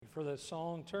for that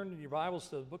song. Turn in your Bibles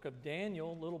to the book of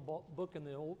Daniel, little book in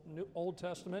the Old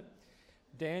Testament.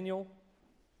 Daniel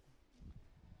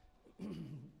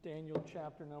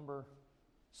chapter number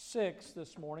 6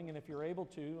 this morning. And if you're able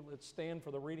to, let's stand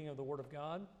for the reading of the Word of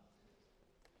God.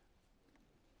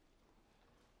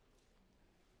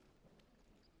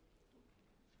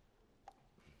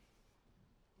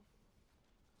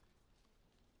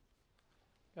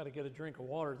 Got to get a drink of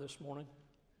water this morning.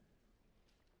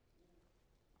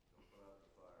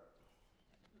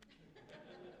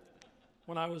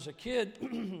 When I was a kid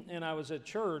and I was at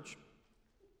church,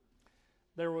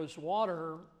 there was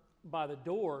water by the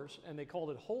doors, and they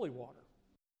called it holy water.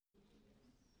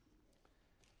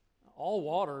 All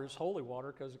water is holy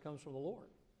water because it comes from the Lord.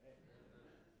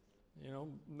 You know,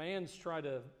 man's tried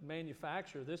to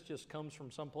manufacture this, just comes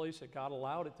from some place that God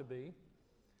allowed it to be.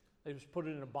 They just put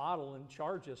it in a bottle and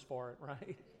charge us for it,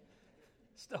 right?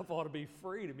 Stuff ought to be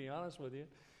free, to be honest with you.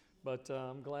 But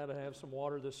I'm glad to have some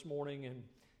water this morning, and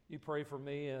you pray for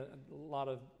me. A lot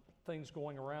of things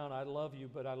going around. I love you,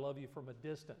 but I love you from a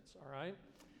distance, all right?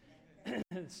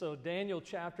 So Daniel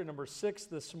chapter number 6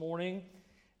 this morning.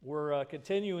 We're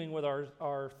continuing with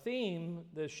our theme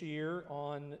this year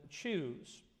on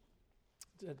choose.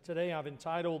 Today I've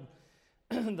entitled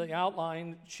the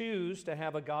outline, Choose to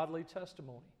Have a Godly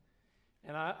Testimony.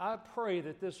 And I pray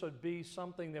that this would be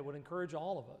something that would encourage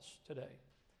all of us today,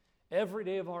 every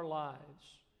day of our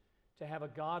lives, to have a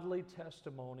godly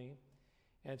testimony.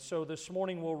 And so this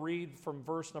morning we'll read from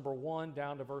verse number 1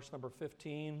 down to verse number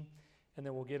 15, and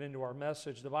then we'll get into our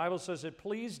message. The Bible says, "It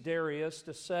pleased Darius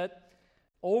to set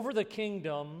over the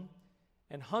kingdom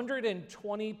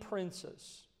 120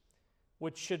 princes,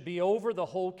 which should be over the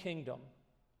whole kingdom.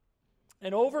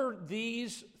 And over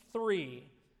these three,"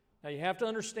 now you have to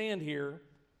understand here,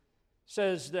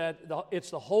 says that it's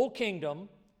the whole kingdom,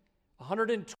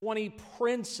 120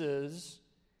 princes,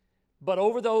 but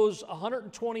over those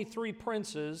 123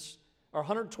 princes, or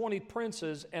 120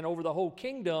 princes, and over the whole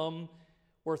kingdom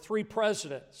were 3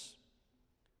 presidents.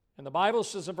 And the Bible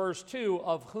says in verse 2,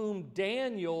 of whom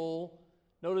Daniel,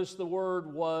 notice the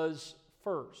word, was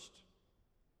first.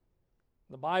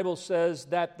 The Bible says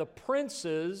that the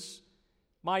princes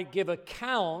might give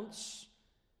accounts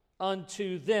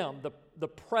unto them, the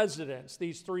presidents,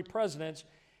 these 3 presidents,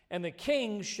 and the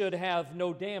king should have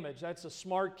no damage. That's a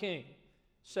smart king,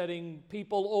 setting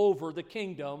people over the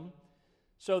kingdom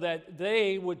so that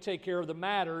they would take care of the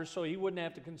matters so he wouldn't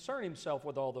have to concern himself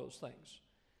with all those things.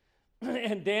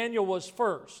 And Daniel was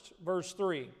first, verse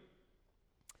 3.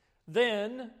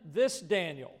 Then this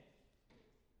Daniel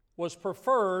was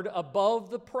preferred above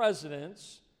the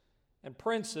presidents and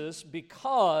princes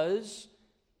because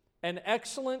an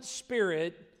excellent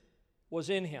spirit was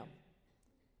in him.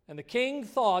 And the king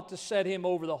thought to set him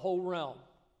over the whole realm.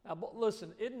 Now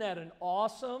listen, isn't that an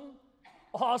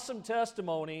awesome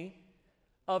testimony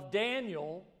of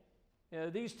Daniel? You know,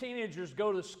 these teenagers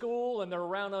go to school and they're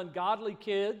around ungodly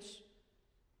kids.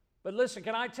 But listen,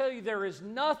 can I tell you, there is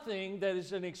nothing that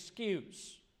is an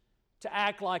excuse to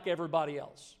act like everybody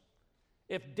else.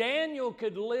 If Daniel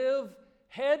could live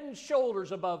head and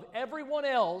shoulders above everyone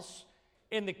else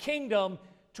in the kingdom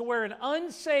to where an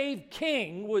unsaved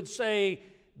king would say,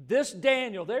 this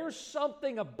Daniel, there's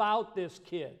something about this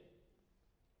kid.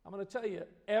 I'm going to tell you,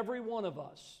 every one of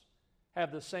us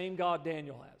have the same God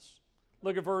Daniel has.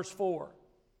 Look at verse 4.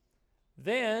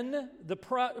 Then the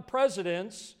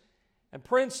presidents and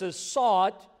princes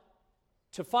sought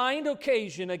to find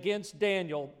occasion against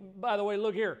Daniel. By the way,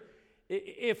 look here.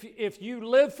 If you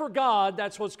live for God,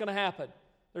 that's what's going to happen.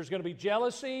 There's going to be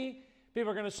jealousy.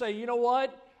 People are going to say, you know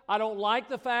what? I don't like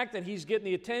the fact that he's getting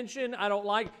the attention.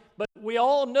 But we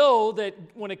all know that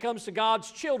when it comes to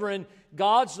God's children,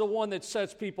 God's the one that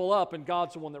sets people up and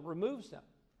God's the one that removes them.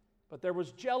 But there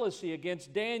was jealousy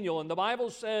against Daniel, and the Bible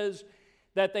says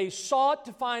that they sought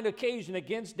to find occasion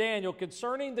against Daniel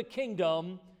concerning the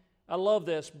kingdom. I love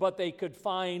this, but they could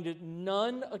find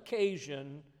none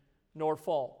occasion nor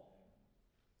fault.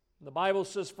 The Bible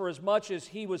says, for as much as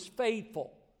he was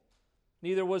faithful,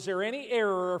 neither was there any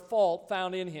error or fault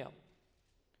found in him.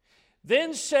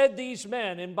 Then said these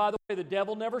men, and by the way, the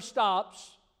devil never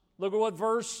stops. Look at what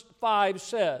verse 5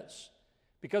 says.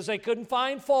 Because they couldn't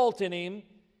find fault in him,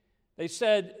 they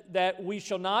said that we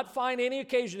shall not find any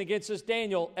occasion against this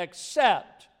Daniel,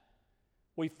 except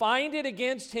we find it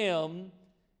against him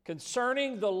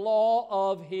concerning the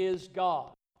law of his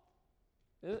God.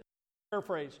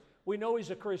 Paraphrase. We know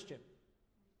he's a Christian.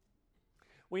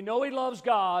 We know he loves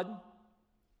God.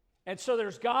 And so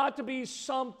there's got to be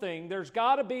something. There's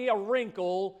got to be a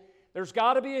wrinkle. There's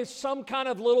got to be some kind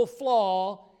of little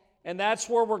flaw. And that's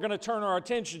where we're going to turn our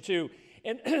attention to.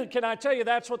 And can I tell you,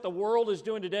 that's what the world is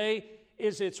doing today,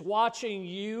 is it's watching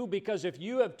you, because if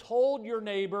you have told your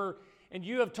neighbor and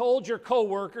you have told your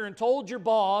coworker and told your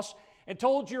boss and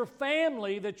told your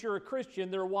family that you're a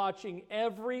Christian, they're watching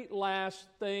every last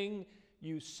thing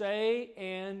you say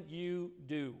and you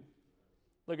do.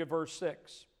 Look at verse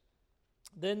 6.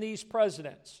 Then these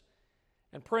presidents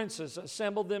and princes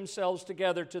assembled themselves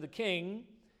together to the king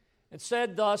and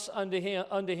said thus unto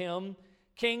him,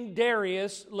 King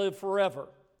Darius, live forever.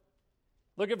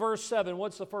 Look at verse 7.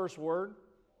 What's the first word?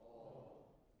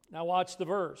 Now watch the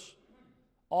verse.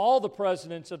 All the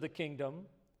presidents of the kingdom,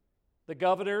 the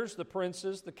governors, the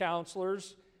princes, the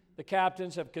counselors, the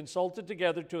captains have consulted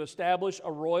together to establish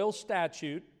a royal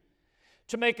statute,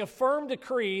 to make a firm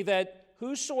decree that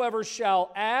whosoever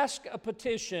shall ask a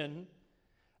petition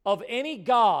of any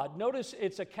god, notice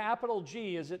it's a capital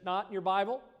G, is it not in your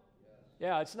Bible?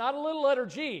 Yeah, it's not a little letter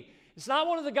G. It's not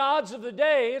one of the gods of the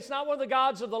day. It's not one of the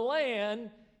gods of the land.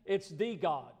 It's the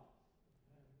God.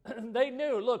 They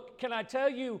knew. Look, can I tell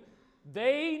you,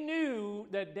 they knew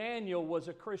that Daniel was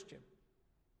a Christian.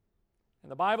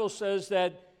 And the Bible says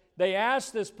that they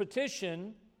asked this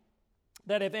petition,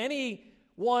 that if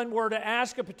anyone were to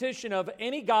ask a petition of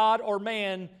any god or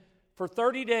man for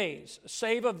 30 days,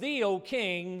 save of thee, O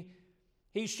king,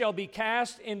 he shall be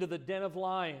cast into the den of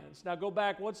lions. Now go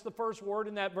back. What's the first word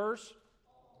in that verse?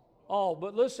 All.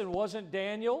 But listen, wasn't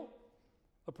Daniel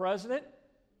a president?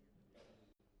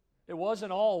 It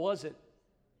wasn't all, was it?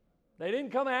 They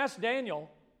didn't come ask Daniel.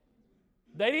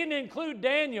 They didn't include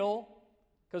Daniel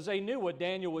because they knew what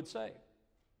Daniel would say.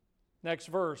 Next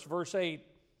verse, verse 8.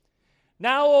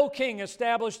 Now, O king,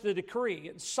 establish the decree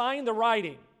and sign the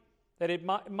writing, that it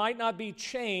might not be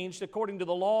changed according to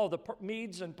the law of the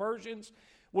Medes and Persians,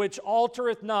 which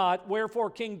altereth not. Wherefore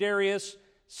King Darius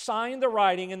signed the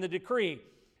writing and the decree.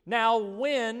 Now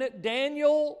when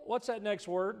Daniel, what's that next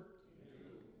word?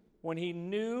 When he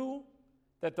knew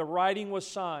that the writing was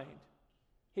signed,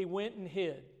 he went and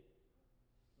hid.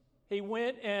 He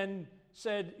went and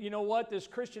said, you know what, this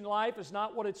Christian life is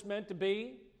not what it's meant to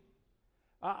be.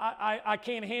 I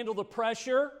can't handle the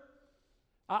pressure.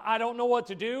 I don't know what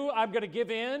to do. I'm going to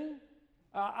give in.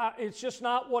 It's just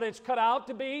not what it's cut out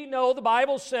to be. No, the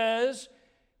Bible says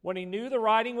when he knew the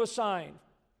writing was signed,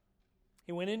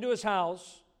 he went into his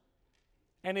house,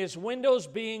 and his windows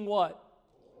being what?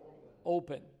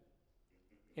 Open.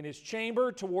 In his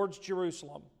chamber towards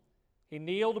Jerusalem, he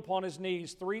kneeled upon his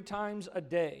knees 3 times a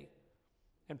day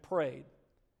and prayed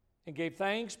and gave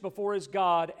thanks before his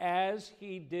God as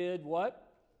he did what?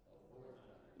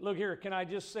 Look here, can I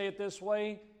just say it this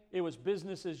way? It was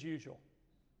business as usual.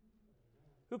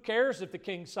 Who cares if the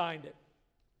king signed it?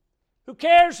 Who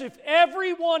cares if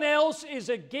everyone else is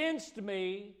against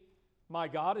me? My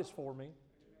God is for me.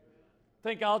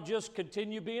 Think I'll just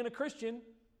continue being a Christian?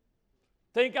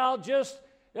 Think I'll just,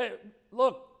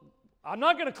 look, I'm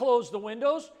not going to close the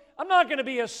windows. I'm not going to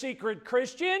be a secret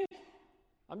Christian.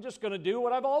 I'm just going to do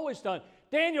what I've always done.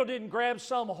 Daniel didn't grab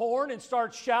some horn and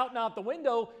start shouting out the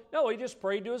window. No, he just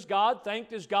prayed to his God,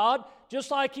 thanked his God, just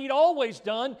like he'd always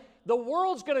done. The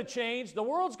world's going to change. The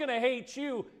world's going to hate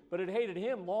you, but it hated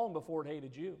him long before it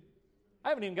hated you. I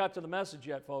haven't even got to the message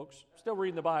yet, folks. Still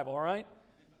reading the Bible, all right?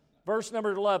 Verse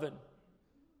number 11.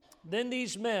 Then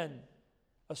these men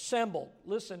assembled.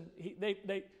 Listen,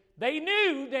 they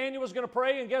knew Daniel was going to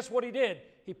pray, and guess what he did?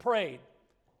 He prayed.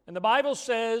 And the Bible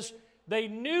says they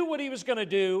knew what he was going to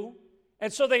do,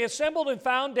 and so they assembled and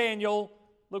found Daniel.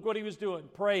 Look what he was doing,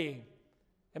 praying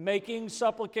and making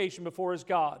supplication before his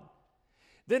God.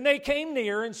 Then they came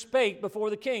near and spake before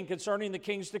the king concerning the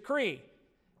king's decree.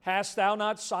 Hast thou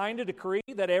not signed a decree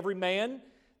that every man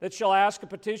that shall ask a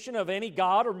petition of any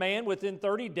god or man within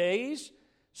 30 days,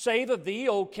 save of thee,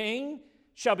 O king,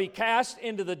 shall be cast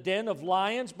into the den of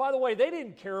lions? By the way, they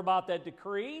didn't care about that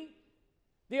decree.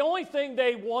 The only thing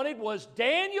they wanted was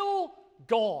Daniel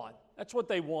gone. That's what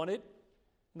they wanted.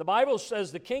 And the Bible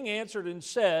says the king answered and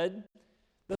said,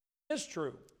 "The thing is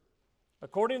true.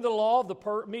 According to the law of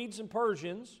the Medes and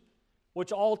Persians,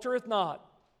 which altereth not."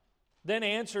 Then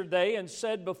answered they and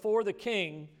said before the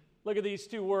king, look at these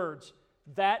 2 words,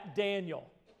 that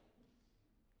Daniel.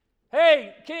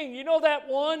 Hey, king, you know that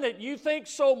one that you think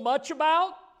so much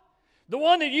about? The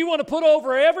one that you want to put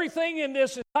over everything in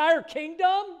this entire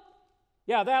kingdom?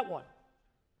 Yeah, that one.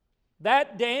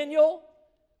 That Daniel,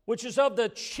 which is of the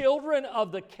children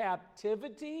of the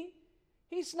captivity,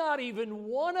 he's not even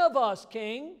one of us,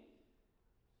 king.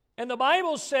 And the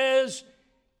Bible says,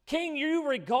 King, you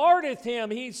regardeth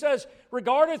him. He says,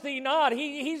 regardeth he not.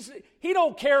 He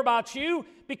don't care about you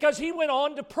because he went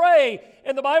on to pray.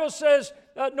 And the Bible says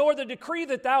nor the decree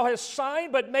that thou hast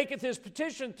signed, but maketh his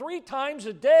petition 3 times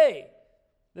a day.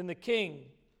 Then the king,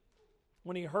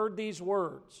 when he heard these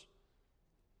words,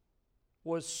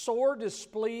 was sore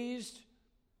displeased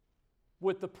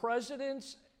with the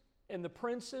presidents and the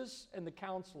princes and the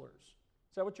counselors.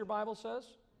 Is that what your Bible says?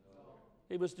 No.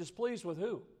 He was displeased with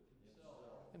who?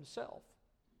 Himself.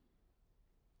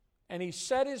 And he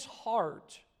set his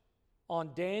heart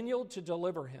on Daniel to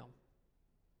deliver him.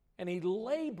 And he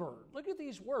labored. Look at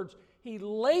these words. He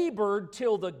labored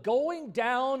till the going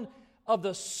down of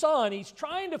the sun. He's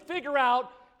trying to figure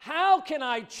out, how can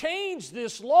I change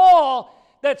this law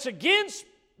that's against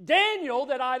Daniel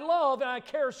that I love and I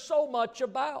care so much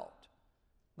about?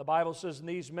 The Bible says, and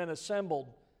these men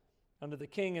assembled unto the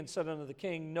king and said unto the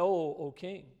king, Know, O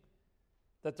king,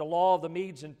 that the law of the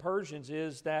Medes and Persians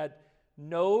is that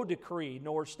no decree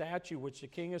nor statute which the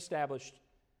king established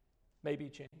may be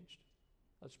changed.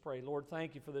 Let's pray. Lord,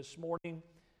 thank you for this morning.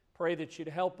 Pray that you'd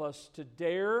help us to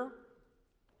dare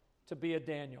to be a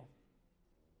Daniel.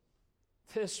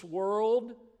 This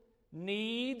world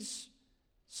needs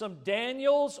some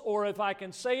Daniels, or if I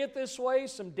can say it this way,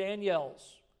 some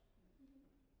Daniels.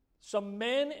 Some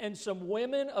men and some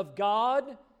women of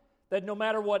God that no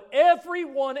matter what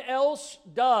everyone else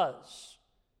does,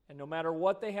 and no matter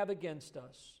what they have against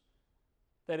us,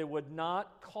 that it would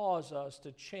not cause us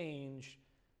to change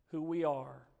who we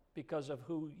are because of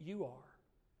who you are.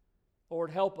 Lord,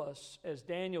 help us, as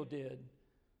Daniel did,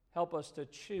 help us to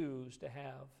choose to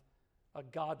have a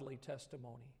godly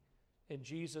testimony. In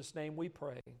Jesus' name we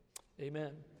pray.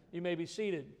 Amen. You may be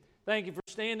seated. Thank you for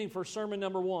standing for sermon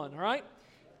number 1, all right?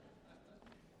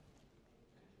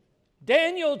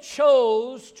 Daniel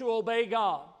chose to obey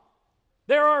God.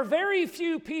 There are very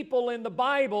few people in the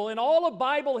Bible, in all of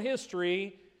Bible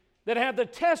history, that have the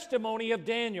testimony of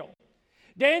Daniel.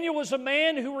 Daniel was a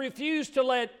man who refused to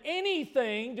let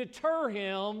anything deter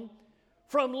him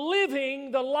from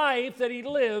living the life that he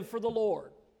lived for the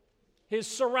Lord. His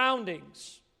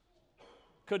surroundings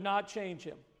could not change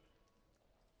him.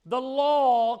 The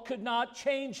law could not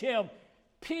change him.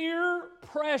 Peer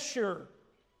pressure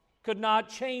could not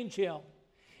change him.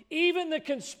 Even the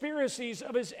conspiracies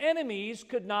of his enemies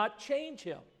could not change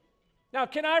him. Now,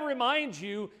 can I remind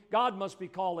you, God must be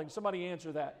calling. Somebody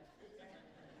answer that.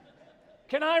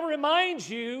 Can I remind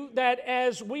you that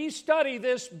as we study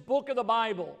this book of the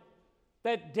Bible,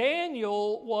 that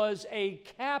Daniel was a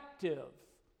captive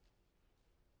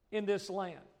in this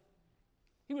land.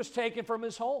 He was taken from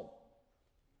his home.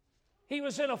 He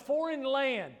was in a foreign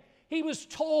land. He was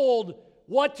told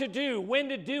what to do, when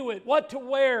to do it, what to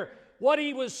wear, what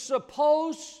he was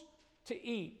supposed to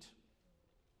eat.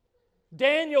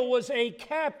 Daniel was a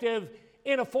captive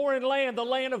in a foreign land, the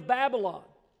land of Babylon.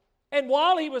 And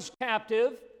while he was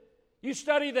captive, you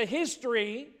study the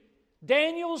history,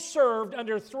 Daniel served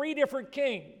under 3 different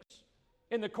kings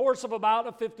in the course of about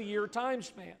a 50-year time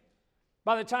span.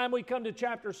 By the time we come to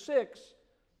chapter 6,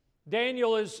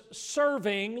 Daniel is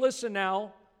serving, listen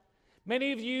now,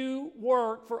 many of you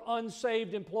work for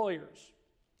unsaved employers.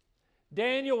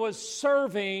 Daniel was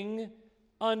serving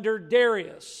under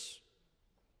Darius,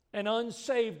 an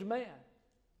unsaved man.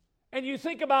 And you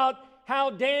think about how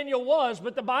Daniel was,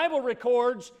 but the Bible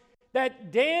records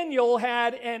that Daniel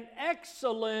had an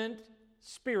excellent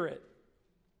spirit.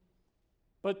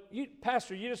 But you,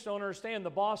 Pastor, you just don't understand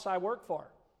the boss I work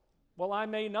for. Well, I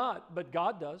may not, but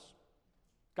God does.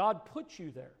 God put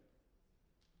you there.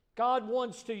 God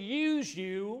wants to use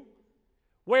you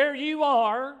where you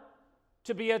are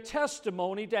to be a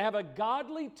testimony, to have a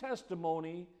godly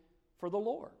testimony for the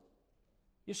Lord.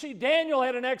 You see, Daniel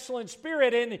had an excellent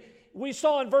spirit, and we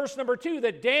saw in verse number 2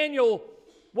 that Daniel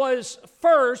was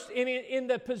first in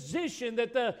the position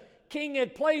that the king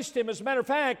had placed him. As a matter of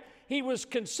fact, he was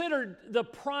considered the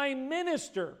prime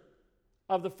minister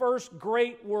of the first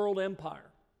great world empire.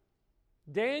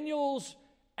 Daniel's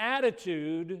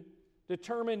attitude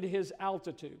determined his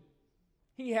altitude.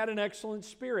 He had an excellent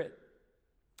spirit.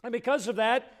 And because of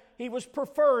that, he was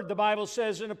preferred, the Bible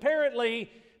says. And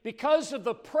apparently, because of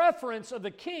the preference of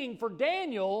the king for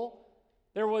Daniel,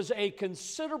 there was a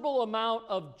considerable amount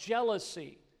of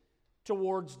jealousy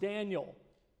towards Daniel.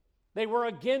 They were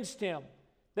against him.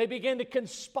 They began to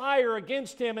conspire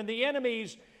against him, and the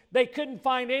enemies, they couldn't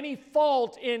find any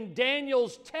fault in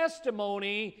Daniel's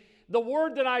testimony. The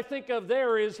word that I think of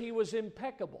there is he was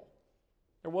impeccable.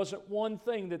 There wasn't one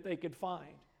thing that they could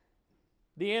find.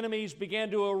 The enemies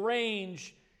began to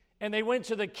arrange, and they went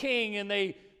to the king, and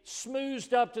they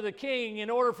smoothed up to the king in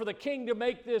order for the king to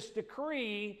make this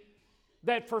decree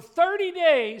that for 30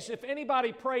 days, if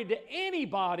anybody prayed to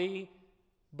anybody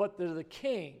but to the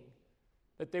king,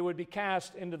 that they would be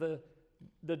cast into the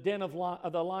the den of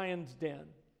the lion's den.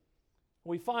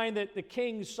 We find that the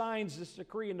king signs this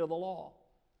decree into the law.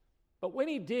 But when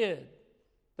he did,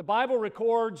 the Bible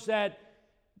records that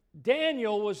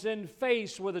Daniel was then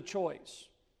faced with a choice.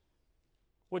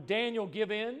 Would Daniel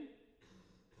give in?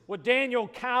 Would Daniel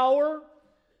cower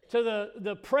to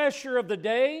the pressure of the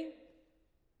day?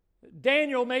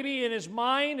 Daniel, maybe in his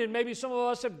mind, and maybe some of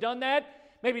us have done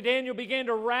that, maybe Daniel began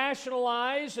to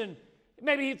rationalize, and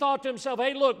maybe he thought to himself,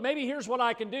 hey, look, maybe here's what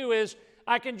I can do is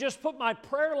I can just put my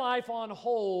prayer life on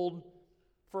hold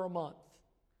for a month.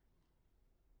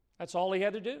 That's all he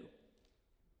had to do.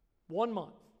 1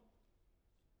 month.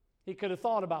 He could have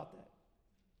thought about that.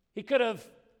 He could have,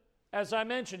 as I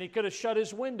mentioned, he could have shut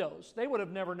his windows. They would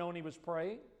have never known he was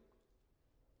praying.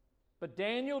 But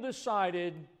Daniel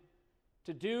decided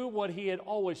to do what he had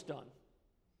always done.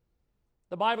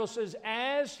 The Bible says,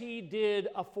 as he did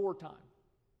aforetime.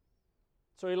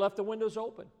 So he left the windows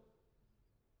open.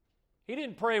 He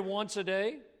didn't pray once a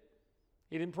day.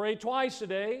 He didn't pray twice a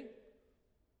day.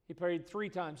 He prayed 3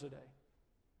 times a day.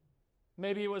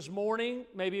 Maybe it was morning,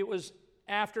 maybe it was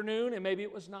afternoon, and maybe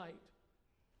it was night.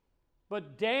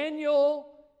 But Daniel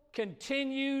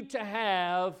continued to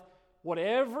have what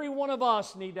every one of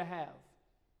us need to have,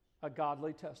 a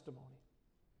godly testimony.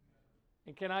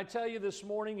 And can I tell you this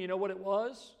morning, you know what it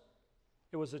was?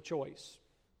 It was a choice.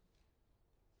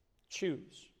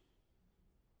 Choose.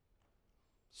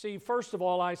 See, first of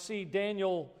all, I see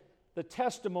Daniel, the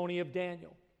testimony of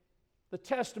Daniel. The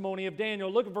testimony of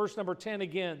Daniel. Look at verse number 10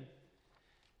 again.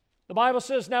 The Bible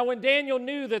says, now when Daniel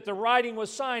knew that the writing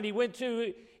was signed, he went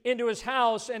into his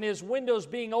house, and his windows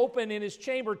being open in his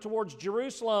chamber towards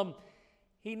Jerusalem,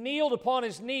 he kneeled upon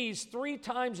his knees 3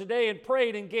 times a day and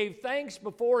prayed and gave thanks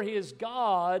before his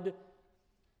God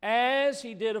as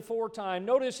he did aforetime.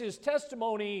 Notice his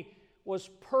testimony was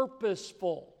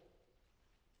purposeful.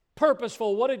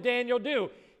 Purposeful. What did Daniel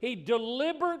do? He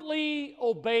deliberately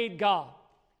obeyed God.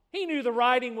 He knew the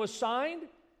writing was signed.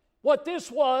 What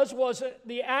this was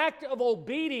the act of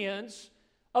obedience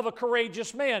of a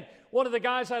courageous man. One of the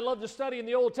guys I love to study in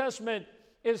the Old Testament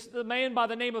is the man by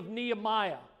the name of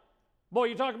Nehemiah. Boy,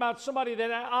 you talk about somebody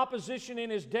that had opposition in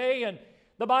his day, and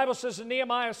the Bible says in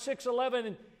Nehemiah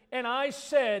 6:11, and I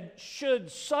said,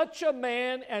 should such a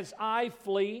man as I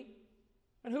flee?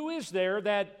 And who is there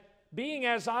that, being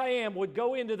as I am, would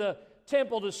go into the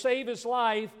temple to save his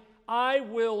life? I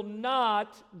will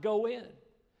not go in.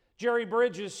 Jerry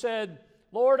Bridges said,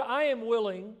 Lord, I am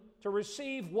willing to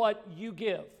receive what you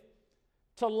give,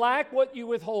 to lack what you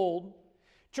withhold,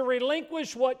 to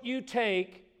relinquish what you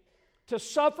take, to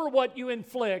suffer what you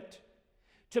inflict,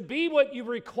 to be what you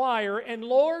require. And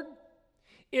Lord,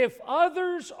 if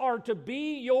others are to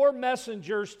be your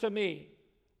messengers to me,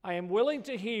 I am willing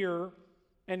to hear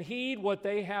and heed what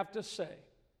they have to say.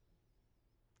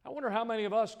 I wonder how many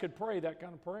of us could pray that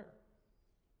kind of prayer.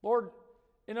 Lord,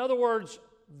 in other words,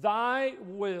 thy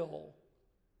will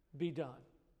be done.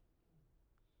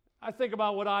 I think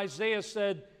about what Isaiah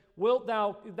said,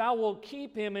 thou wilt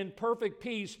keep him in perfect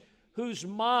peace, whose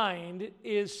mind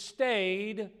is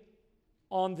stayed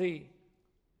on thee,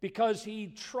 because he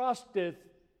trusteth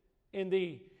in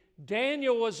thee.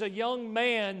 Daniel was a young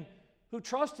man who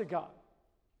trusted God.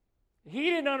 He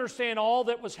didn't understand all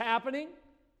that was happening.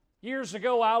 Years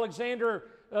ago, Alexander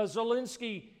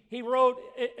Zelinsky, he wrote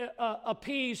a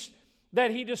piece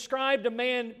that he described a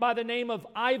man by the name of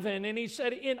Ivan, and he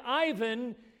said, in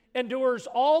Ivan endures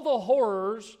all the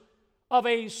horrors of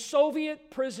a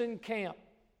Soviet prison camp.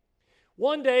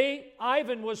 One day,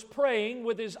 Ivan was praying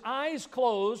with his eyes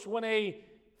closed when a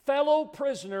fellow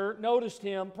prisoner noticed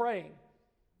him praying.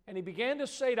 And he began to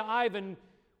say to Ivan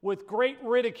with great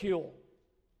ridicule,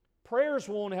 prayers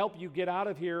won't help you get out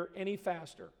of here any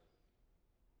faster.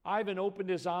 Ivan opened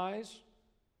his eyes,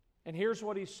 and here's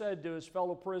what he said to his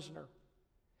fellow prisoner.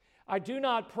 I do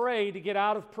not pray to get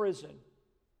out of prison.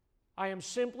 I am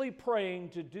simply praying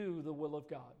to do the will of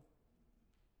God.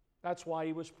 That's why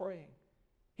he was praying.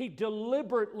 He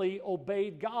deliberately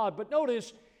obeyed God. But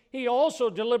notice, he also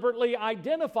deliberately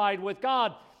identified with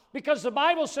God, because the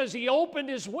Bible says he opened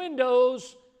his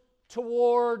windows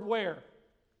toward where?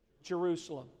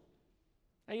 Jerusalem.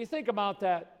 Now you think about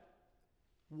that.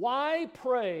 Why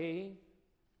pray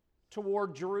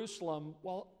toward Jerusalem?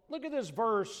 Well, look at this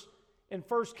verse in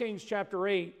 1 Kings chapter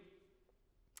 8.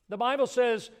 The Bible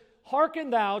says, hearken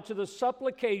thou to the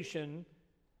supplication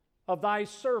of thy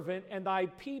servant and thy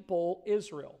people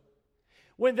Israel,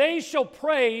 when they shall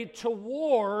pray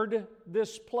toward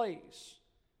this place.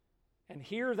 And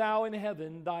hear thou in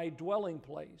heaven thy dwelling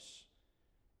place,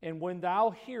 and when thou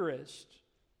hearest,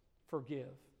 forgive.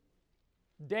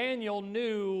 Daniel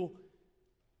knew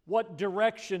what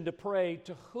direction to pray,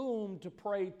 to whom to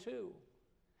pray to.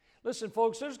 Listen,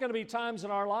 folks, there's going to be times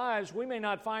in our lives we may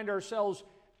not find ourselves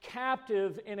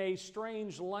captive in a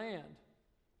strange land.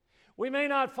 We may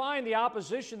not find the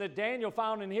opposition that Daniel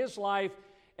found in his life,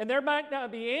 and there might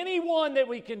not be anyone that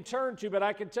we can turn to, but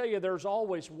I can tell you there's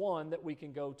always one that we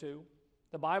can go to.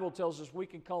 The Bible tells us we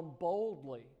can come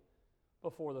boldly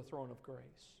before the throne of grace.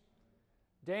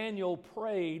 Daniel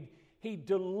prayed. He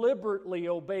deliberately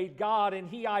obeyed God, and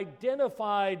he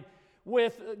identified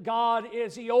with God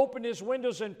as he opened his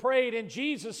windows and prayed. And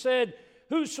Jesus said,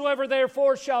 "Whosoever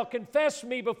therefore shall confess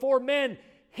me before men,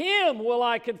 him will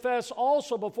I confess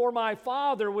also before my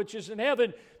Father which is in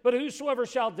heaven. But whosoever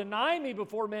shall deny me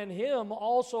before men, him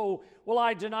also will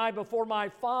I deny before my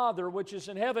Father which is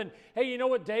in heaven." Hey, you know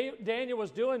what Daniel was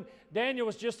doing? Daniel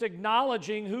was just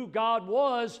acknowledging who God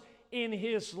was in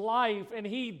his life, and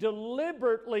he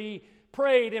deliberately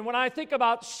prayed. And when I think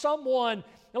about someone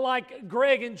like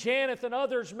Greg and Janet and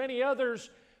others, many others,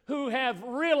 who have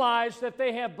realized that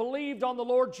they have believed on the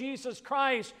Lord Jesus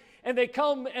Christ, and they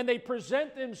come and they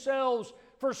present themselves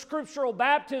for scriptural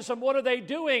baptism, what are they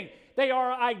doing? They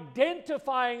are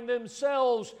identifying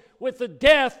themselves with the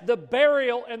death, the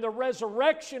burial, and the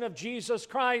resurrection of Jesus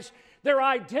Christ. They're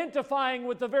identifying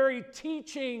with the very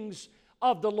teachings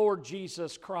of the Lord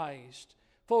Jesus Christ.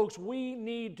 Folks, we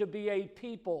need to be a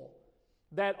people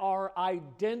that are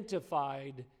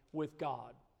identified with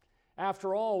God.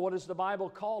 After all, what does the Bible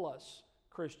call us?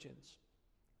 Christians.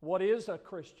 What is a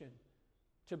Christian?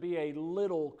 To be a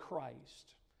little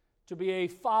Christ, to be a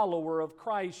follower of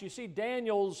Christ. You see,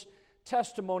 Daniel's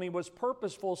testimony was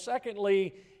purposeful.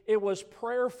 Secondly, it was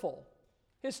prayerful.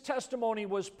 His testimony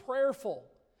was prayerful.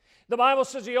 The Bible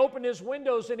says he opened his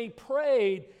windows and he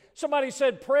prayed. Somebody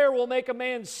said prayer will make a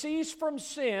man cease from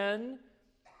sin,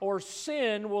 or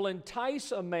sin will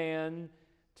entice a man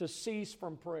to cease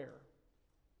from prayer.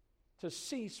 To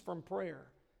cease from prayer.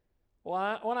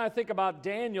 Well, when I think about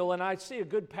Daniel, and I see a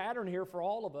good pattern here for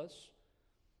all of us,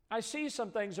 I see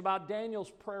some things about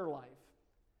Daniel's prayer life.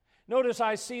 Notice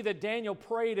I see that Daniel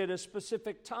prayed at a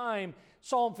specific time.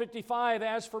 Psalm 55,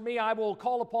 "As for me, I will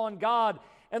call upon God,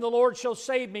 and the Lord shall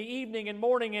save me. Evening and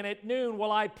morning and at noon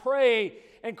will I pray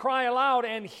and cry aloud,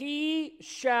 and he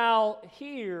shall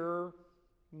hear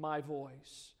my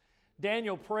voice."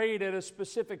 Daniel prayed at a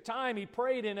specific time. He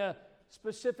prayed in a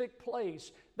specific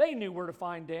place. They knew where to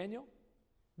find Daniel.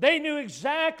 They knew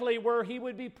exactly where he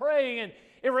would be praying. And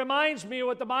it reminds me of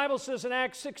what the Bible says in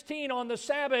Acts 16 on the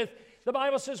Sabbath. The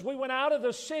Bible says we went out of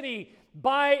the city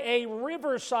by a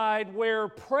riverside where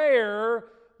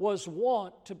prayer was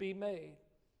wont to be made.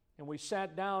 And we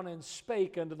sat down and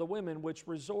spake unto the women which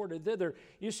resorted thither.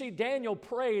 You see, Daniel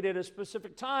prayed at a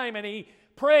specific time, and he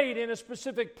prayed in a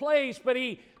specific place, but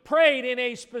he prayed in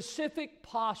a specific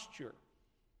posture.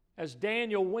 As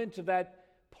Daniel went to that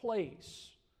place,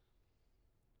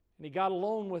 and he got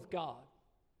alone with God.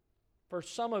 For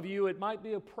some of you, it might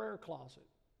be a prayer closet.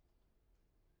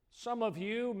 Some of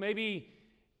you, maybe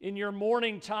in your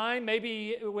morning time,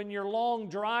 maybe when your long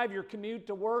drive, your commute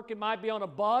to work, it might be on a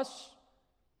bus.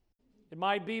 It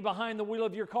might be behind the wheel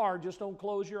of your car. Just don't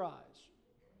close your eyes.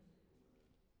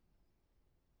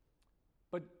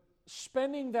 But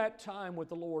spending that time with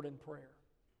the Lord in prayer.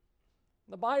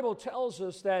 The Bible tells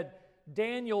us that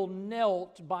Daniel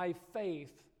knelt by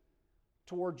faith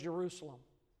toward Jerusalem.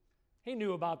 He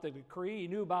knew about the decree. He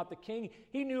knew about the king.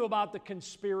 He knew about the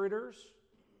conspirators.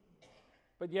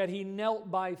 But yet he knelt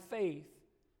by faith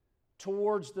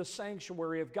towards the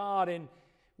sanctuary of God. And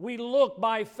we look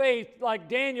by faith like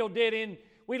Daniel did, and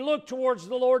we look towards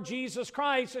the Lord Jesus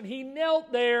Christ, and he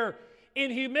knelt there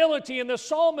in humility. And the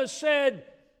psalmist said,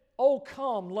 "Oh,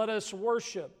 come, let us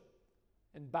worship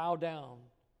and bow down.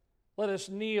 Let us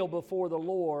kneel before the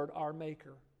Lord our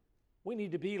Maker." We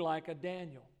need to be like a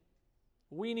Daniel.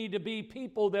 We need to be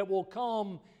people that will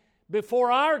come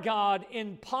before our God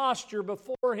in posture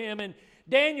before Him. And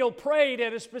Daniel prayed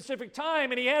at a specific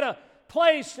time, and he had a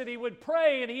place that he would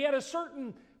pray, and he had a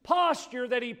certain posture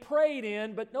that he prayed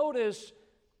in. But notice,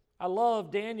 I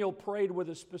love Daniel prayed with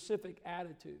a specific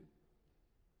attitude.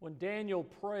 When Daniel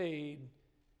prayed,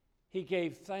 he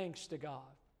gave thanks to God.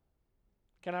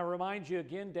 Can I remind you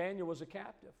again, Daniel was a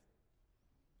captive.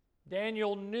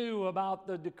 Daniel knew about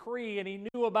the decree, and he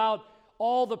knew about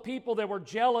all the people that were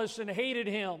jealous and hated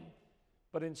him.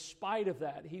 But in spite of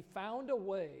that, he found a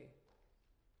way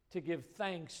to give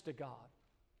thanks to God.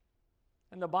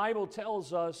 And the Bible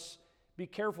tells us, be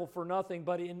careful for nothing,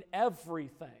 but in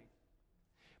everything,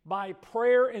 by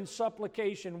prayer and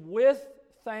supplication with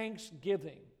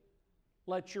thanksgiving,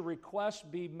 let your requests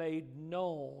be made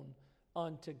known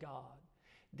unto God.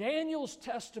 Daniel's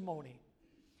testimony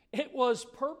It was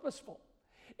purposeful.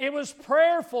 It was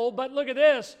prayerful, but look at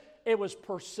this, it was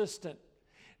persistent.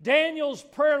 Daniel's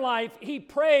prayer life, he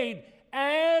prayed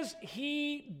as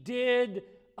he did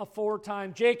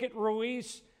aforetime. Jacob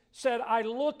Ruiz said, I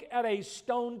look at a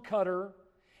stonecutter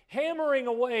hammering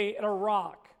away at a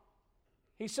rock.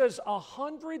 He says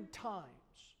 100 times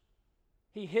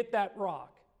he hit that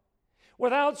rock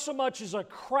without so much as a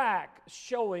crack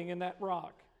showing in that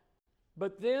rock.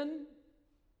 But then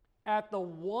at the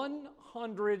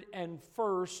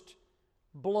 101st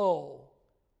blow,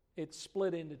 it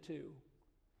split into two.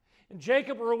 And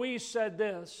Jacob Ruiz said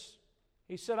this.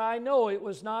 He said, I know it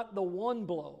was not the one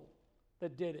blow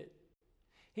that did it.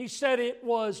 He said it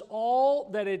was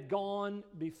all that had gone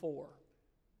before.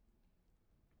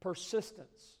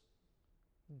 Persistence.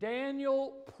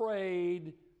 Daniel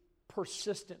prayed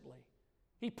persistently.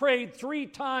 He prayed 3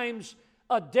 times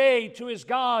a day to his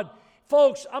God.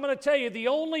 Folks, I'm going to tell you, the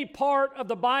only part of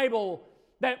the Bible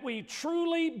that we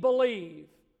truly believe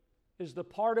is the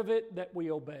part of it that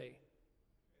we obey.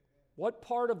 What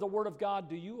part of the Word of God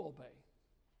do you obey?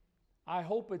 I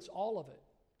hope it's all of it.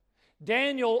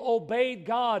 Daniel obeyed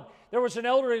God. There was an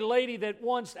elderly lady that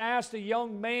once asked a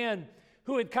young man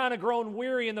who had kind of grown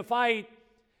weary in the fight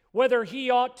whether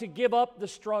he ought to give up the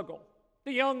struggle.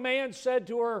 The young man said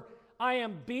to her, I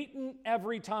am beaten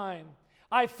every time.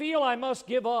 I feel I must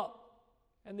give up.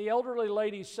 And the elderly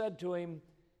lady said to him,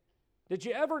 did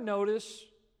you ever notice?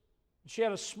 She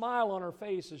had a smile on her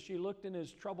face as she looked in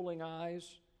his troubling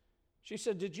eyes. She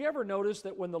said, did you ever notice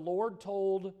that when the Lord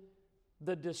told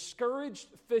the discouraged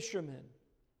fishermen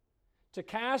to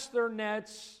cast their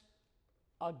nets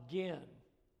again,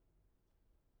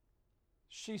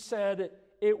 she said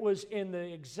it was in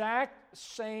the exact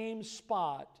same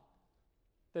spot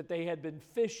that they had been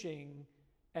fishing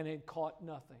and had caught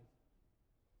nothing.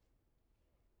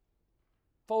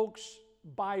 Folks,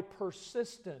 by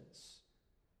persistence,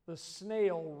 the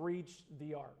snail reached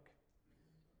the ark.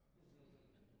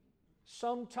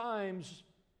 Sometimes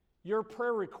your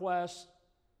prayer requests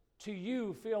to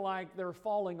you feel like they're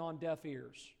falling on deaf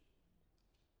ears.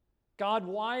 God,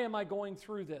 why am I going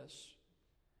through this?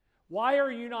 Why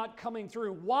are you not coming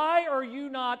through? Why are you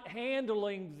not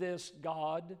handling this,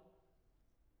 God?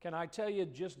 Can I tell you,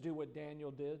 just do what Daniel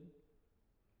did?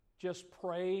 Just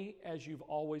pray as you've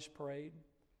always prayed.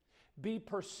 Be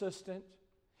persistent.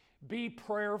 Be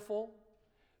prayerful.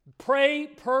 Pray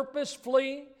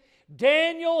purposefully.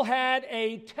 Daniel had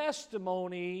a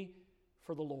testimony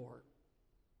for the Lord.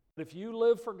 But if you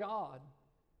live for God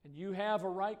and you have a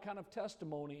right kind of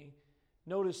testimony,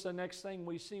 notice the next thing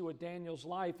we see with Daniel's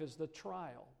life is the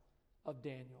trial of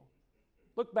Daniel.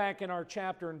 Look back in our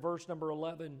chapter in verse number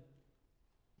 11.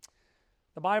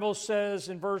 The Bible says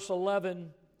in verse 11,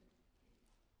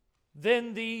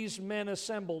 then these men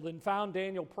assembled and found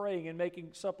Daniel praying and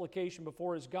making supplication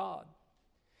before his God.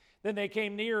 Then they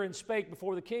came near and spake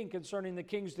before the king concerning the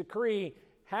king's decree.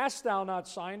 Hast thou not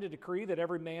signed a decree that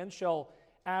every man shall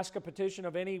ask a petition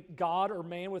of any god or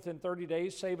man within 30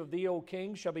 days, save of thee, O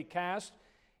king, shall be cast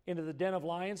into the den of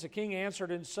lions? The king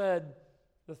answered and said,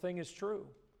 the thing is true,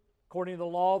 according to the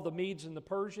law of the Medes and the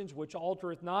Persians, which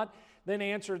altereth not. Then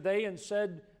answered they and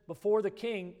said before the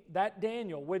king, that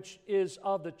Daniel, which is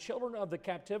of the children of the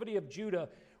captivity of Judah,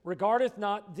 regardeth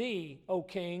not thee, O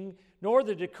king, nor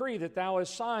the decree that thou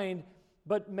hast signed,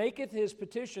 but maketh his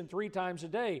petition 3 times a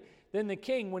day. Then the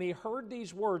king, when he heard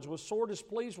these words, was sore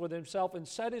displeased with himself, and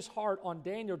set his heart on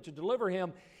Daniel to deliver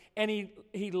him. And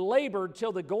he labored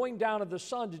till the going down of the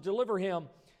sun to deliver him.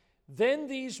 Then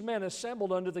these men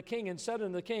assembled unto the king, and said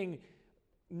unto the king,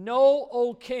 know,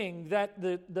 O king, that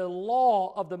the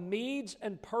law of the Medes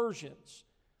and Persians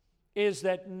is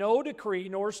that no decree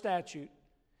nor statute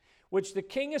which the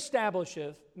king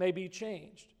establisheth may be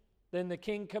changed. Then the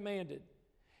king commanded.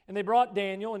 And they brought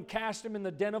Daniel and cast him in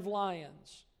the den of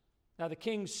lions. Now the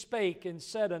king spake and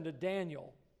said unto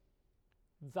Daniel,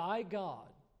 thy God,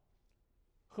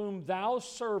 whom thou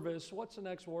servest, what's the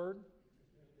next word?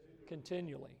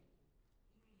 Continually.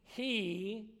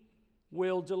 He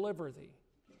will deliver thee.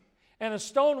 And a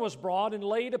stone was brought and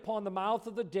laid upon the mouth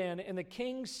of the den, and the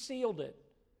king sealed it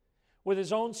with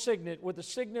his own signet, with the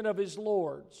signet of his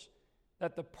lords,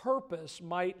 that the purpose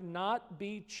might not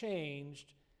be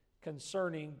changed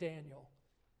concerning Daniel.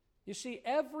 You see,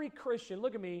 every Christian,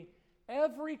 look at me,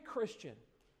 every Christian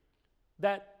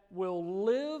that will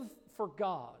live for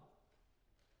God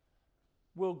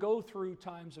will go through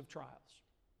times of trials.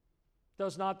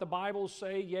 Does not the Bible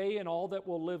say, yea, and all that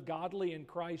will live godly in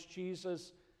Christ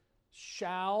Jesus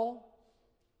shall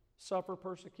suffer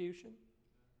persecution?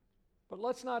 But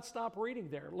let's not stop reading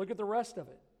there. Look at the rest of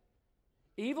it.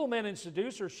 Evil men and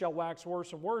seducers shall wax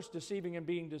worse and worse, deceiving and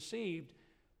being deceived.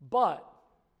 But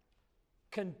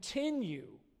continue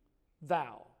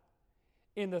thou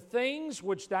in the things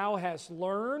which thou hast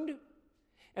learned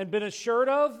and been assured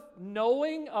of,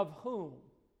 knowing of whom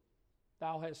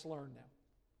thou hast learned them.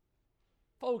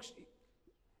 Folks,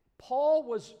 Paul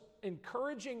was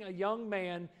encouraging a young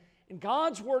man, and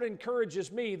God's Word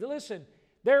encourages me. Listen,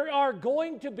 there are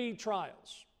going to be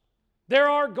trials. There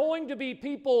are going to be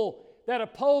people that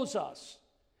oppose us.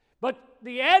 But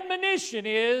the admonition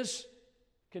is,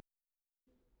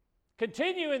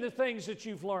 continue in the things that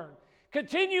you've learned.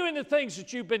 Continue in the things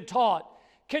that you've been taught.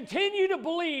 Continue to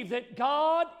believe that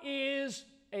God is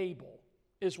able,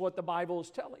 is what the Bible is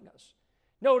telling us.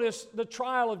 Notice the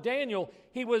trial of Daniel,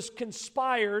 he was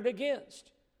conspired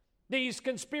against. These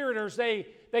conspirators, they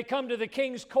come to the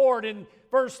king's court. In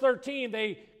verse 13,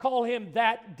 they call him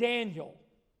that Daniel.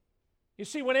 You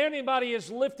see, when anybody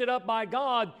is lifted up by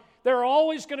God, there are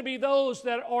always going to be those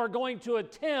that are going to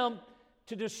attempt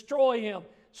to destroy him.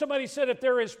 Somebody said if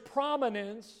there is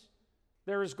prominence,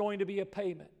 there is going to be a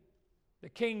payment. The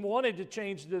king wanted to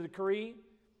change the decree,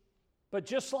 but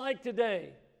just like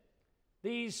today,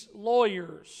 these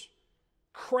lawyers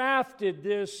crafted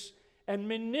this and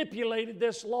manipulated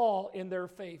this law in their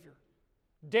favor.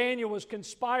 Daniel was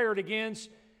conspired against,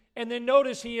 and then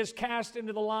notice he is cast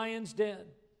into the lion's den.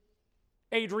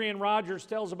 Adrian Rogers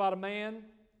tells about a man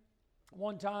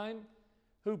one time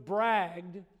who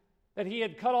bragged that he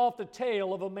had cut off the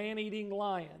tail of a man-eating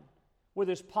lion with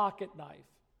his pocket knife.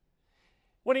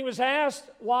 When he was asked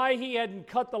why he hadn't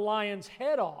cut the lion's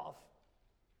head off,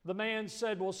 the man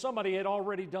said, well, somebody had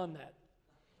already done that.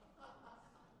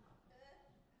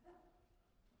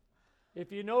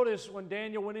 If you notice, when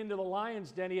Daniel went into the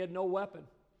lion's den, he had no weapon.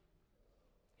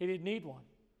 He didn't need one.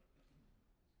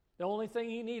 The only thing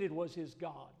he needed was his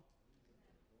God.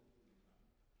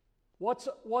 What's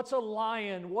a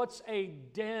lion? What's a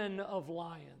den of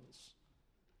lions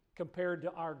compared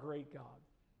to our great God?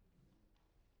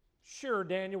 Sure,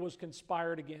 Daniel was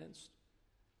conspired against.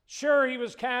 Sure, he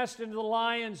was cast into the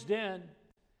lion's den.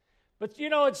 But you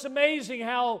know, it's amazing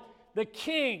how the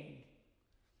king,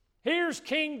 here's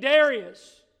King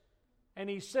Darius, and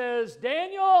he says,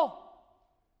 Daniel,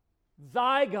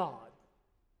 thy God,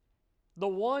 the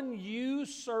one you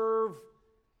serve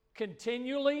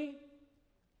continually,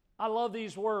 I love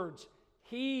these words,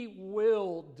 he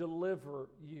will deliver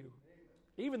you.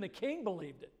 Even the king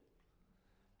believed it.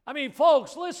 I mean,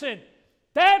 folks, listen,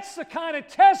 that's the kind of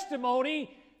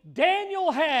testimony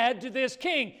Daniel had to this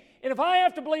king. And if I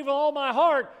have to believe with all my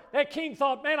heart, that king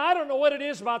thought, man, I don't know what it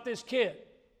is about this kid,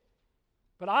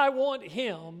 but I want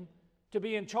him to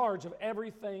be in charge of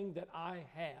everything that I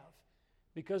have,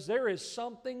 because there is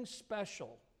something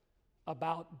special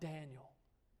about Daniel.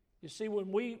 You see,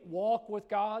 when we walk with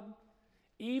God,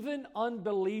 even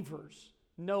unbelievers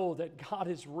know that God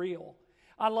is real.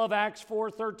 I love Acts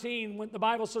 4:13 when the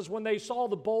Bible says when they saw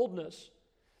the boldness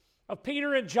of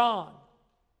Peter and John,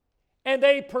 and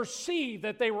they perceived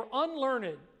that they were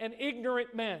unlearned and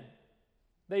ignorant men,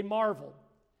 they marveled,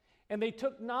 and they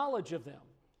took knowledge of them,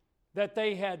 that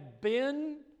they had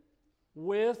been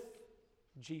with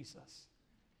Jesus.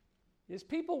 Yes,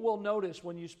 people will notice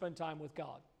when you spend time with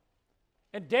God.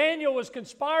 And Daniel was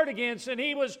conspired against, and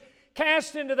he was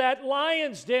cast into that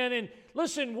lion's den. And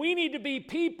listen, we need to be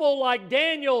people like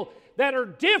Daniel that are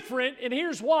different, and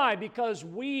here's why: because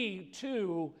we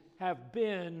too have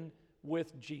been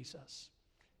with Jesus.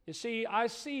 You see, I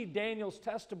see Daniel's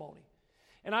testimony,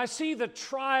 and I see the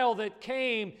trial that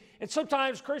came, and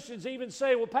sometimes Christians even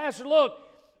say, well, Pastor, look,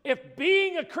 if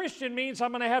being a Christian means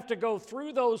I'm going to have to go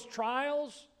through those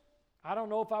trials, I don't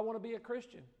know if I want to be a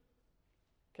Christian.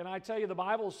 Can I tell you, the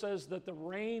Bible says that the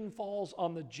rain falls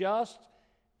on the just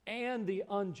and the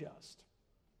unjust.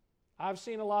 I've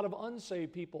seen a lot of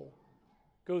unsaved people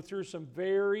go through some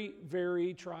very,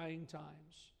 very trying times.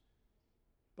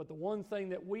 But the one thing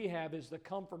that we have is the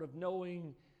comfort of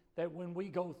knowing that when we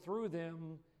go through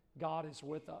them, God is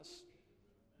with us.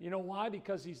 You know why?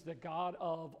 Because He's the God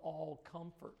of all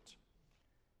comfort.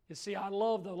 You see, I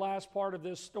love the last part of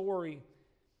this story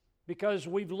because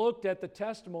we've looked at the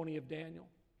testimony of Daniel.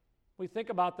 We think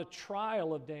about the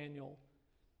trial of Daniel,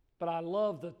 but I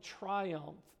love the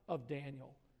triumph of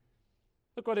Daniel.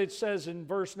 Look what it says in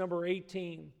verse number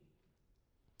 18.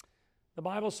 The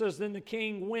Bible says, then the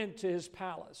king went to his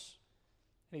palace,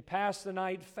 and he passed the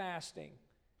night fasting.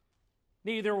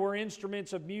 Neither were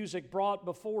instruments of music brought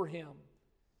before him,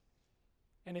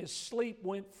 and his sleep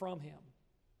went from him.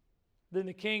 Then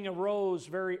the king arose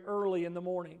very early in the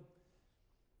morning,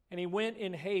 and he went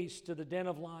in haste to the den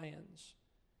of lions.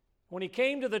 When he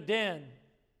came to the den,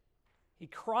 He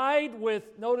cried with,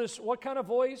 notice what kind of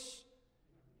voice?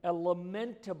 A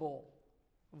lamentable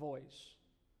voice.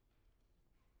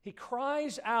 He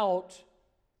cries out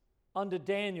unto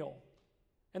Daniel.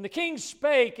 And the king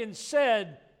spake and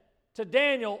said to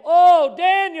Daniel, O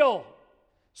Daniel,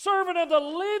 servant of the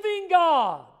living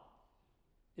God,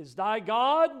 is thy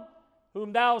God,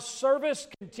 whom thou servest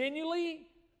continually,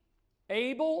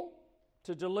 able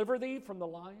to deliver thee from the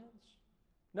lions?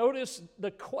 Notice the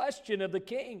question of the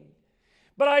king.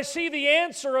 But I see the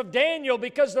answer of Daniel,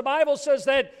 because the Bible says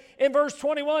that in verse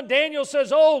 21, Daniel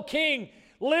says, O king,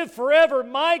 live forever.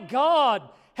 My God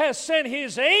has sent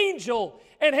his angel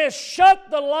and has shut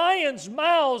the lions'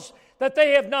 mouths, that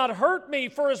they have not hurt me,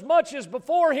 for as much as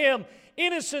before him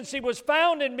innocency was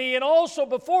found in me, and also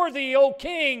before thee, O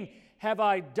king, have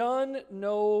I done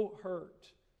no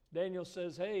hurt. Daniel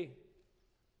says, hey,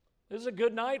 this is a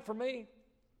good night for me.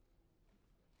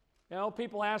 You know,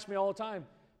 people ask me all the time,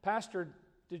 Pastor,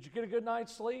 did you get a good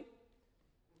night's sleep?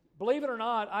 Believe it or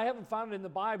not, I haven't found it in the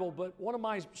Bible, but one of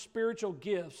my spiritual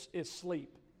gifts is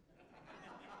sleep.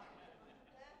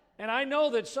 And I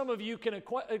know that some of you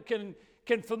can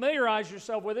familiarize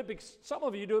yourself with it, because some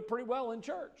of you do it pretty well in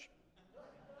church.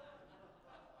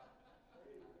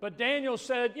 But Daniel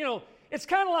said, you know, it's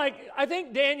kind of like, I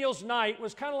think Daniel's night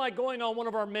was kind of like going on one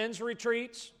of our men's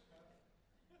retreats,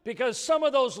 because some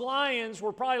of those lions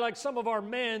were probably like some of our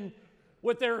men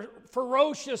with their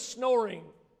ferocious snoring.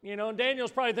 You know, and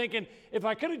Daniel's probably thinking, if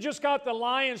I could have just got the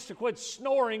lions to quit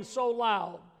snoring so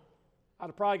loud, I'd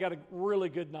have probably got a really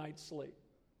good night's sleep.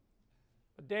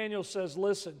 But Daniel says,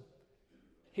 listen,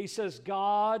 he says,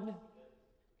 God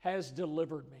has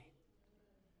delivered me.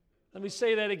 Let me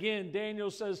say that again.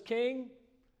 Daniel says, King,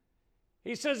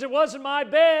 he says, it wasn't my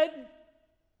bed,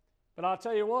 but I'll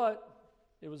tell you what,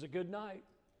 it was a good night.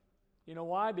 You know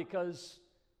why? Because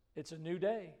it's a new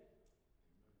day.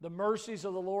 The mercies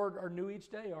of the Lord are new each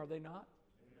day, are they not?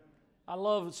 I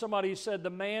love somebody who said,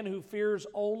 the man who fears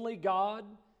only God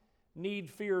need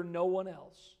fear no one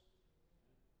else.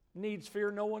 Needs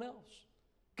fear no one else.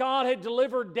 God had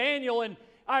delivered Daniel, and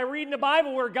I read in the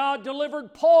Bible where God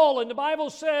delivered Paul, and the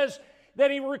Bible says that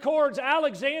he records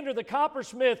Alexander the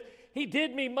coppersmith, he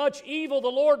did me much evil, the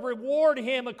Lord reward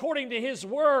him according to his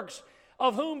works,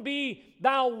 of whom be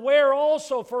thou ware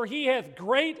also, for he hath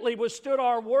greatly withstood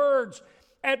our words.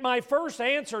 At my first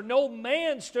answer, no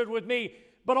man stood with me,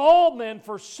 but all men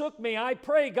forsook me. I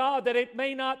pray God that it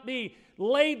may not be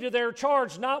laid to their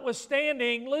charge.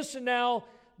 Notwithstanding, listen now,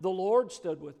 the Lord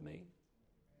stood with me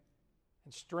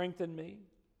and strengthened me,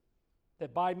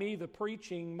 that by me the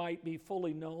preaching might be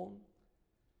fully known,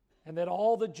 and that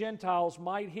all the Gentiles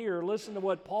might hear. Listen to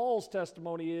what Paul's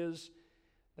testimony is,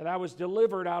 that I was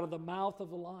delivered out of the mouth of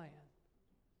the lion.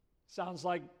 Sounds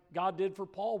like God did for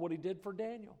Paul what he did for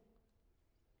Daniel.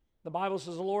 The Bible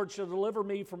says, the Lord shall deliver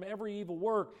me from every evil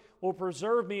work, will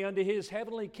preserve me unto his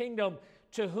heavenly kingdom,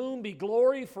 to whom be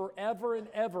glory forever and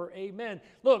ever. Amen.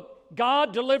 Look,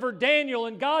 God delivered Daniel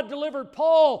and God delivered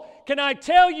Paul. Can I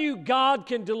tell you, God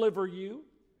can deliver you?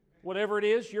 Whatever it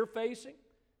is you're facing,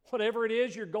 whatever it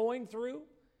is you're going through.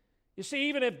 You see,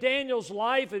 even if Daniel's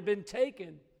life had been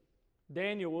taken,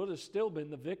 Daniel would have still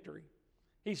been the victory.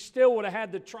 He still would have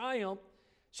had the triumph.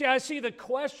 See, I see the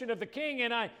question of the king,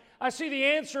 and I see the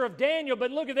answer of Daniel,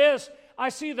 but look at this. I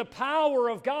see the power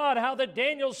of God, how that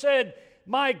Daniel said,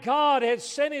 my God has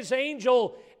sent his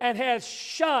angel and has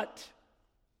shut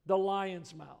the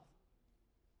lion's mouth.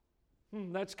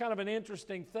 That's kind of an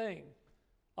interesting thing.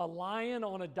 A lion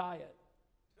on a diet.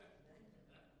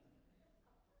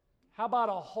 How about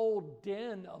a whole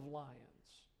den of lions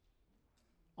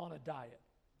on a diet?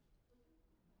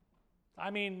 I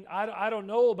mean, I don't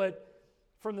know, but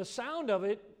from the sound of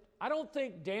it, I don't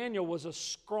think Daniel was a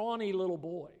scrawny little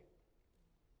boy.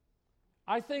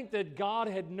 I think that God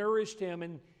had nourished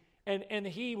him, and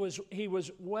he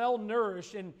was well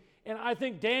nourished, and I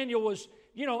think Daniel was,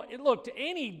 you know, look, to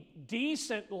any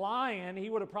decent lion, he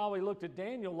would have probably looked at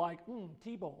Daniel like,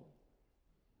 T-bone.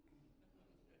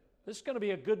 This is going to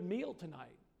be a good meal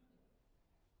tonight.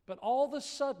 But all of a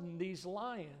sudden, these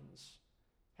lions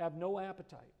have no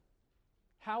appetite.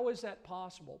 How is that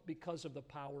possible? Because of the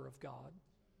power of God.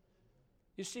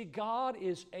 You see, God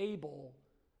is able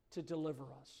to deliver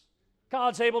us.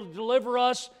 God's able to deliver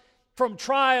us from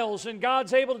trials, and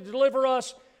God's able to deliver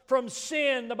us from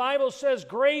sin. The Bible says,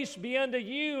 grace be unto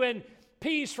you and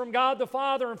peace from God the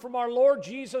Father and from our Lord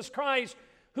Jesus Christ,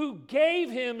 who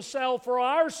gave himself for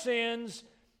our sins,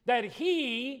 that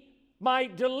he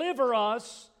might deliver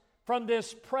us from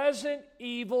this present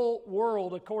evil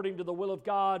world, according to the will of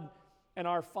God and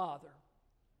our Father.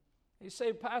 You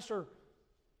say, Pastor,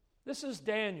 this is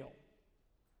Daniel.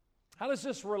 How does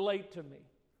this relate to me?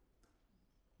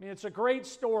 I mean, it's a great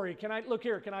story. Can I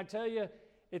tell you,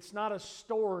 it's not a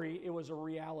story, it was a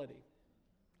reality.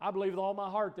 I believe with all my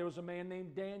heart there was a man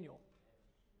named Daniel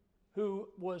who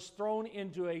was thrown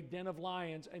into a den of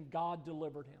lions and God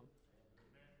delivered him.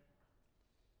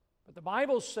 But the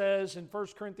Bible says in 1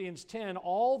 Corinthians 10,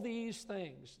 all these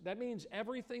things, that means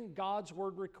everything God's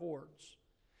Word records,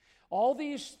 all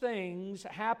these things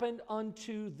happened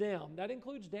unto them. That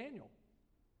includes Daniel.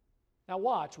 Now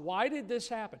watch, why did this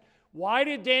happen? Why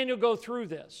did Daniel go through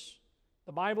this?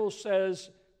 The Bible says,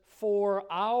 for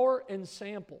our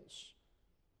ensamples,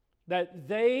 that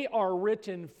they are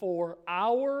written for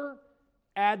our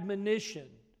admonition,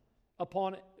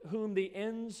 upon whom the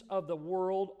ends of the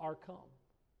world are come.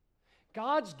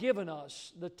 God's given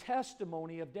us the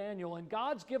testimony of Daniel, and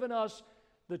God's given us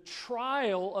the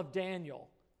trial of Daniel.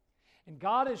 And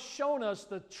God has shown us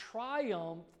the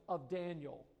triumph of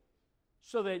Daniel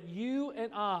so that you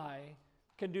and I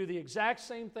can do the exact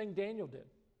same thing Daniel did.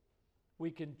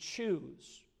 We can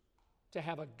choose to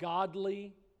have a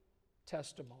godly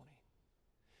testimony.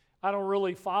 I don't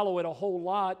really follow it a whole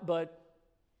lot, but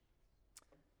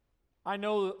I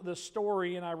know the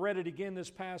story, and I read it again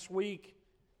this past week,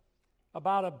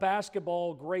 about a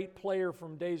basketball great player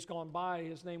from days gone by.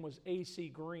 His name was A.C.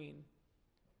 Green.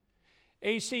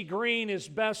 A.C. Green is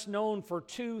best known for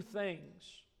two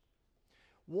things.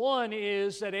 One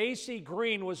is that A.C.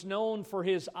 Green was known for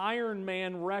his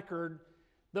Ironman record.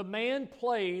 The man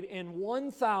played in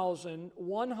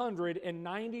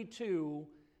 1,192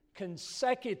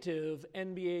 consecutive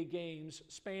NBA games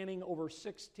spanning over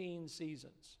 16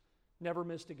 seasons. Never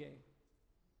missed a game.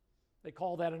 They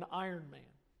call that an Ironman.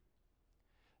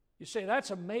 You say,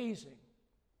 that's amazing.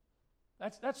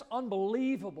 That's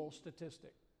unbelievable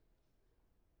statistic.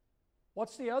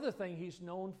 What's the other thing he's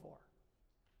known for?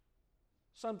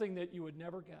 Something that you would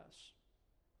never guess.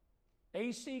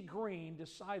 A.C. Green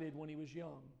decided when he was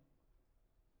young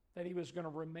that he was going to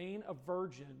remain a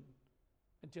virgin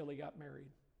until he got married.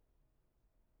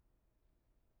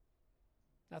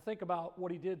 Now think about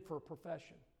what he did for a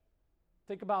profession.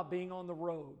 Think about being on the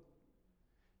road.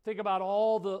 Think about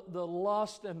all the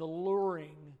lust and the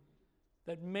luring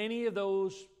that many of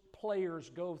those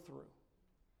players go through.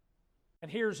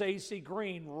 And here's A.C.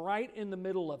 Green right in the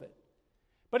middle of it.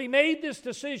 But he made this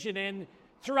decision, and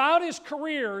throughout his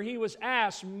career, he was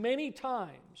asked many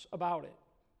times about it.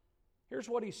 Here's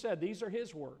what he said. These are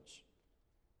his words.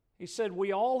 He said,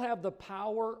 we all have the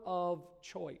power of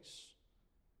choice.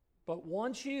 But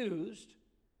once used,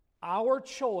 our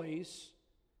choice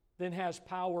then has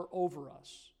power over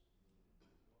us.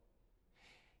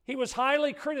 He was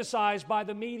highly criticized by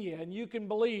the media, and you can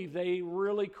believe they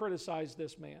really criticized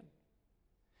this man.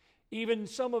 Even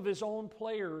some of his own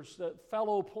players, the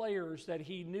fellow players that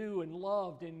he knew and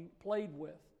loved and played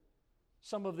with,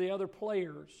 some of the other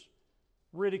players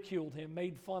ridiculed him,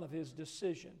 made fun of his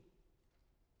decision.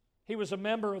 He was a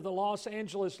member of the Los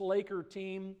Angeles Lakers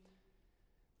team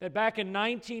that back in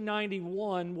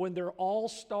 1991, when their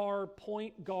all-star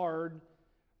point guard,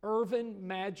 Earvin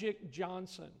Magic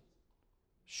Johnson,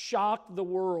 shocked the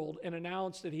world and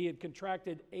announced that he had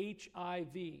contracted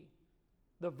HIV,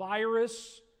 the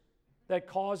virus that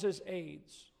causes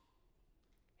AIDS.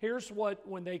 Here's what,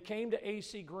 when they came to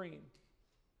A.C. Green,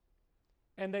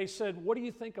 and they said, what do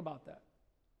you think about that?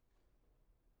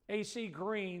 A.C.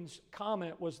 Green's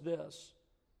comment was this: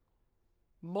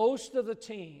 most of the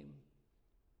team,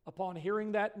 upon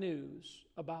hearing that news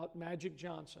about Magic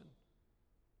Johnson,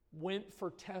 went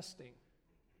for testing.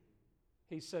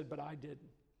 He said, but I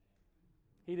didn't.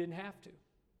 He didn't have to,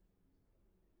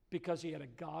 because he had a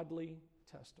godly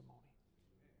testimony.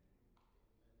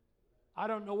 I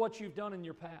don't know what you've done in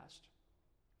your past,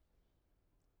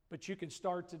 but you can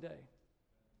start today.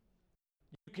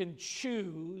 You can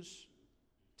choose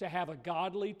to have a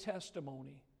godly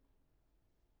testimony.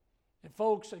 And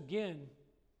folks, again,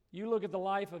 you look at the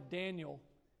life of Daniel,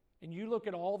 and you look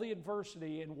at all the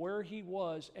adversity and where he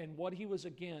was and what he was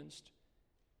against,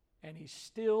 and he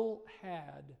still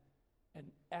had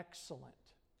an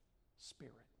excellent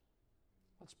spirit.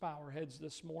 Let's bow our heads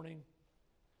this morning.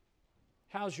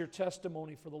 How's your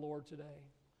testimony for the Lord today?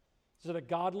 Is it a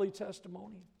godly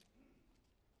testimony?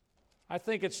 I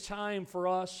think it's time for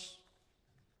us,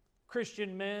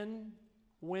 Christian men,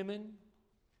 women,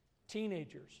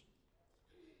 teenagers,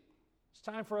 it's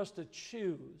time for us to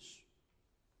choose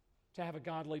to have a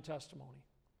godly testimony.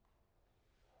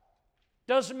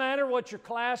 Doesn't matter what your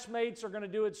classmates are going to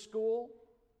do at school,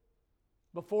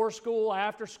 before school,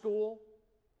 after school.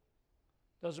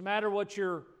 Doesn't matter what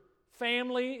your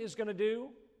family is going to do.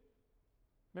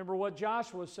 Remember what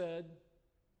Joshua said.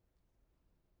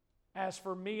 As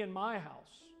for me and my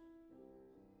house,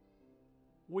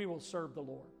 we will serve the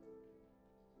Lord.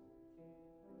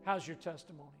 How's your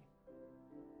testimony?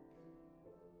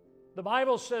 The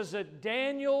Bible says that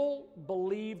Daniel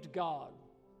believed God.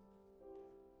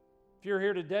 If you're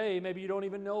here today, maybe you don't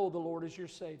even know the Lord is your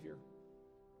Savior.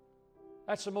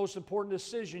 That's the most important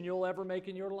decision you'll ever make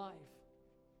in your life.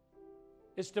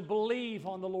 It's to believe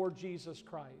on the Lord Jesus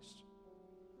Christ.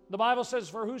 The Bible says,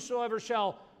 for whosoever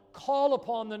shall call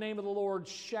upon the name of the Lord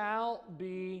shall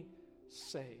be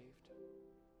saved.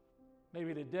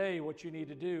 Maybe today what you need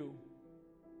to do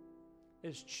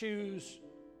is choose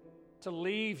to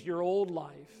leave your old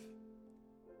life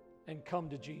and come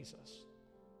to Jesus.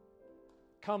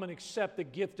 Come and accept the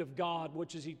gift of God,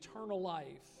 which is eternal life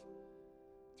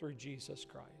through Jesus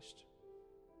Christ.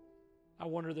 I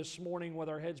wonder this morning, with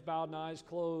our heads bowed and eyes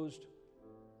closed,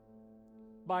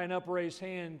 by an upraised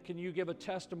hand, can you give a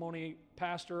testimony,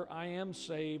 Pastor, I am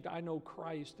saved. I know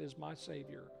Christ is my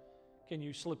Savior. Can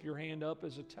you slip your hand up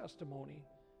as a testimony?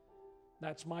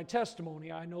 That's my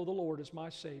testimony. I know the Lord is my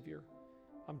Savior.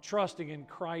 I'm trusting in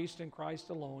Christ and Christ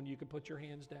alone. You can put your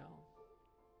hands down.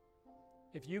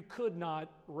 If you could not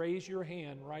raise your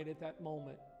hand right at that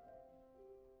moment,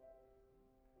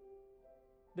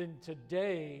 then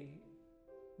today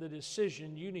the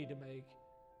decision you need to make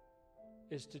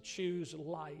is to choose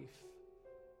life.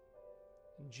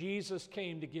 And Jesus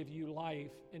came to give you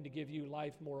life and to give you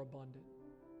life more abundant.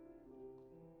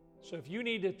 So if you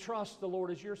need to trust the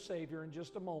Lord as your Savior in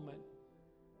just a moment,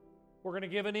 we're going to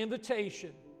give an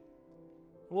invitation.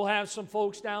 We'll have some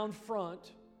folks down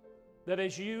front that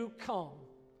as you come,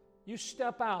 you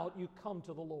step out, you come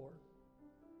to the Lord.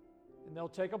 And they'll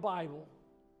take a Bible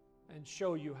and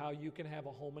show you how you can have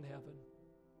a home in heaven.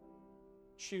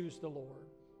 Choose the Lord.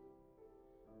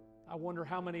 I wonder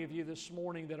how many of you this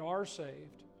morning that are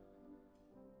saved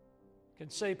can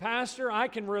say, Pastor, I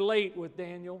can relate with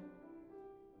Daniel.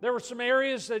 There were some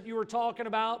areas that you were talking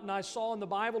about and I saw in the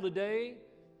Bible today.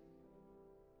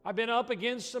 I've been up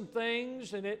against some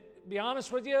things, and be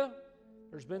honest with you,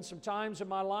 there's been some times in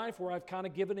my life where I've kind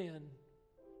of given in.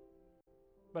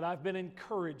 But I've been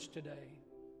encouraged today.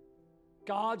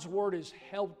 God's Word has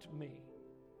helped me.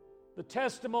 The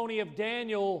testimony of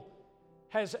Daniel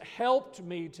has helped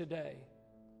me today.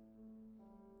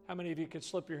 How many of you could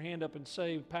slip your hand up and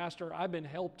say, Pastor, I've been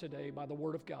helped today by the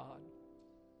Word of God?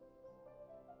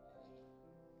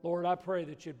 Lord, I pray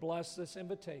that you'd bless this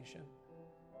invitation.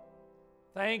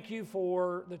 Thank you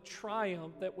for the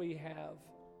triumph that we have.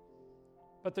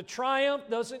 But the triumph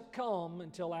doesn't come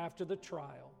until after the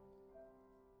trial.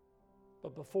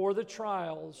 But before the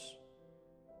trials,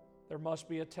 there must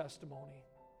be a testimony.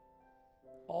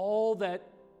 All that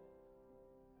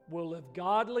will live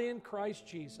godly in Christ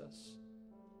Jesus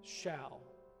shall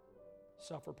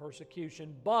suffer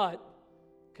persecution, but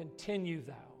continue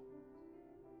thou.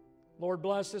 Lord,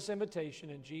 bless this invitation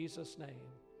in Jesus' name.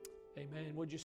 Amen. Would you